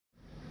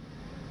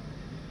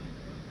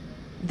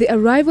The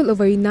arrival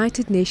of a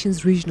United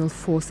Nations regional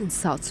force in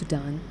South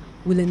Sudan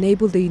will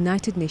enable the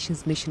United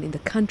Nations mission in the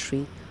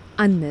country,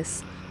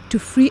 UNMISS, to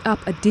free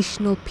up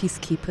additional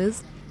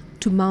peacekeepers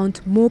to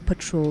mount more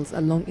patrols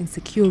along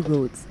insecure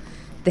roads,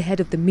 the head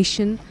of the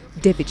mission,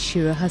 David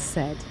Shearer, has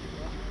said.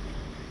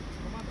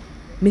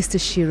 Mr.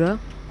 Shearer,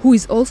 who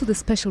is also the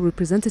special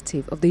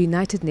representative of the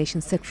United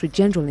Nations Secretary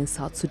General in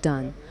South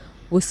Sudan,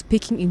 was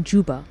speaking in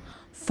Juba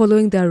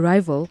following the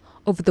arrival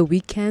over the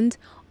weekend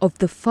of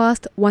the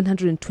first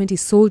 120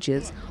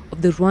 soldiers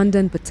of the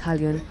Rwandan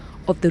battalion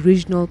of the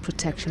Regional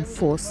Protection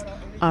Force,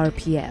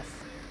 RPF.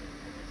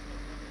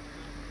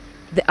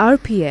 The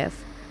RPF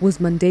was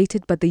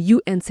mandated by the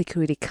UN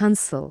Security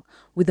Council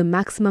with a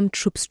maximum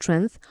troop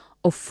strength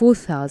of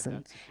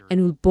 4,000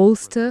 and will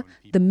bolster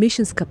the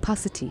mission's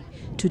capacity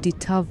to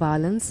deter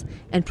violence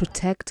and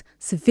protect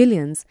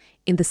civilians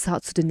in the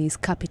South Sudanese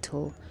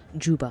capital,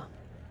 Juba.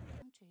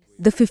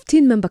 The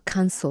 15-member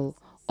council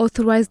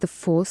authorized the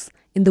force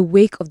in the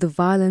wake of the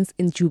violence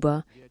in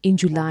Juba in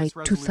July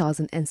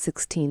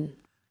 2016.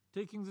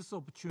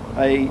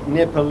 A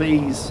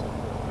Nepalese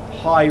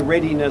high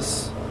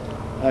readiness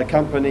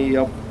company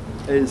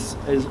is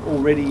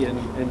already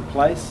in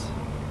place,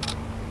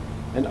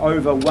 and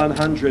over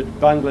 100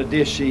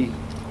 Bangladeshi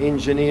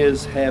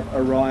engineers have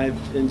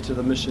arrived into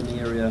the mission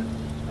area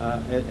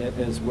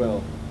as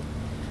well.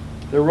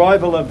 The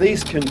arrival of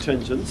these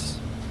contingents,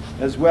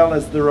 as well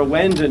as the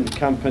Rwandan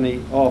company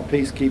of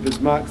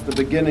peacekeepers, marks the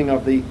beginning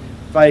of the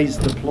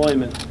phased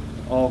deployment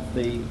of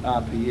the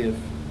RPF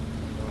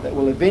that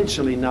will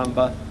eventually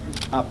number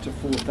up to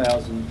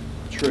 4,000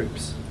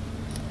 troops.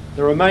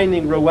 The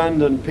remaining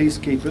Rwandan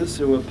peacekeepers,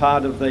 who are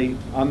part of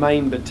our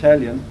main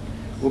battalion,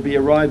 will be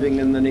arriving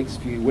in the next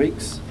few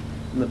weeks,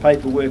 and the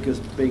paperwork is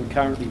being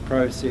currently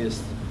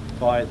processed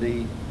by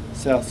the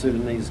South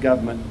Sudanese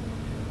government.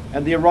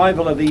 And the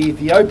arrival of the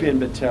Ethiopian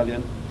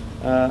battalion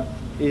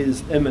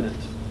is imminent.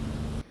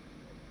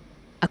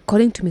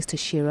 According to Mr.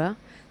 Shearer,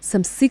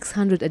 some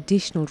 600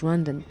 additional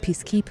Rwandan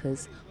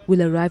peacekeepers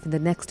will arrive in the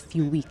next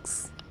few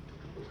weeks.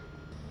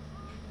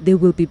 They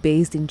will be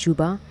based in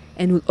Juba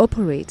and will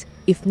operate,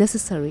 if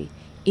necessary,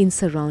 in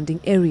surrounding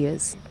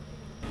areas.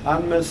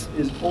 UNMISS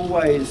is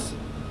always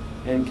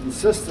and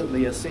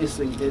consistently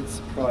assessing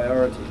its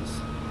priorities.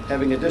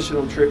 Having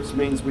additional troops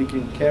means we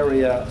can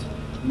carry out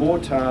more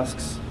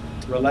tasks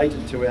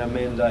related to our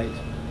mandate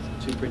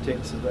to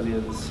protect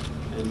civilians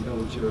and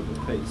build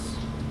durable peace.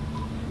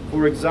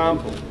 For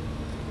example,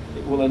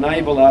 it will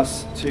enable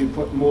us to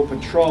put more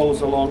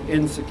patrols along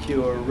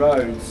insecure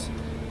roads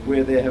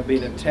where there have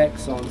been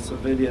attacks on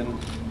civilian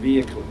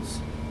vehicles,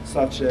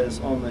 such as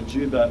on the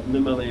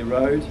Juba-Nimile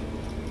Road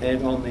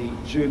and on the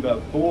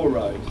Juba-Bor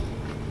Road.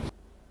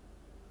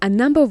 A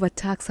number of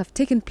attacks have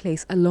taken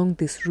place along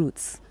these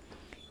routes.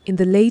 In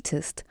the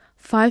latest,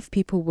 5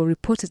 people were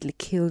reportedly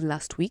killed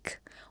last week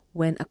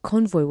when a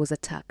convoy was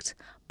attacked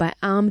by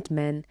armed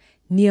men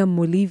near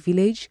Moli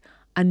village,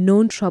 a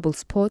known trouble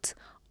spot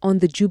on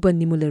the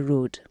Juba-Nimule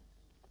Road.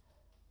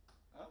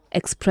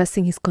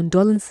 Expressing his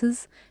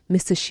condolences,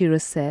 Mr. Shearer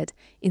said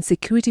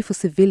insecurity for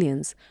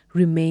civilians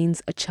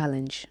remains a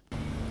challenge.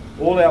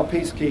 All our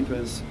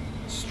peacekeepers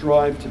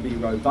strive to be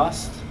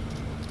robust,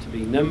 to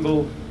be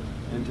nimble,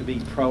 and to be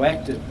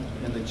proactive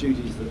in the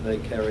duties that they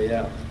carry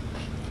out.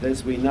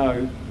 As we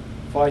know,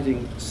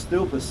 fighting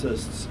still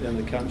persists in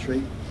the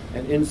country,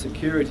 and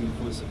insecurity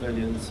for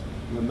civilians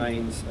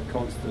remains a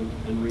constant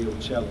and real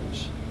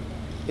challenge.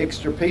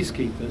 Extra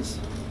peacekeepers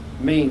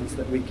means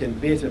that we can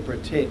better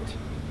protect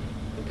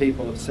the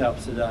people of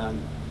South Sudan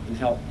and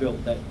help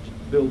build that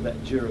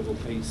durable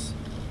peace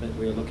that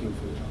we are looking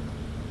for.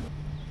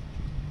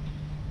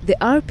 The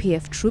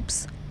RPF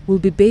troops will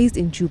be based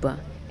in Juba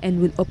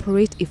and will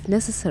operate, if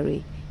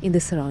necessary, in the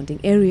surrounding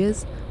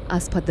areas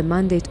as per the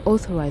mandate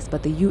authorized by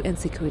the UN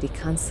Security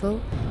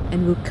Council,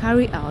 and will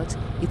carry out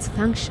its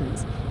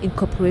functions in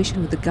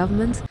cooperation with the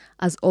government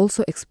as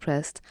also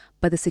expressed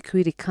by the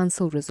Security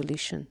Council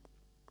resolution.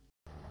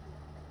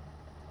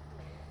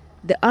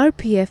 The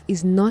RPF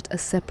is not a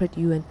separate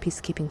UN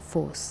peacekeeping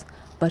force,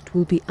 but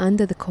will be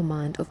under the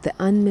command of the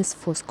UNMISS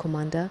Force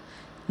Commander,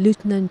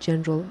 Lieutenant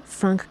General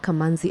Frank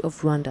Kamanzi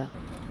of Rwanda,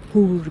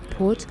 who will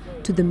report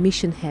to the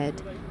mission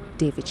head,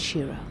 David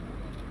Shearer.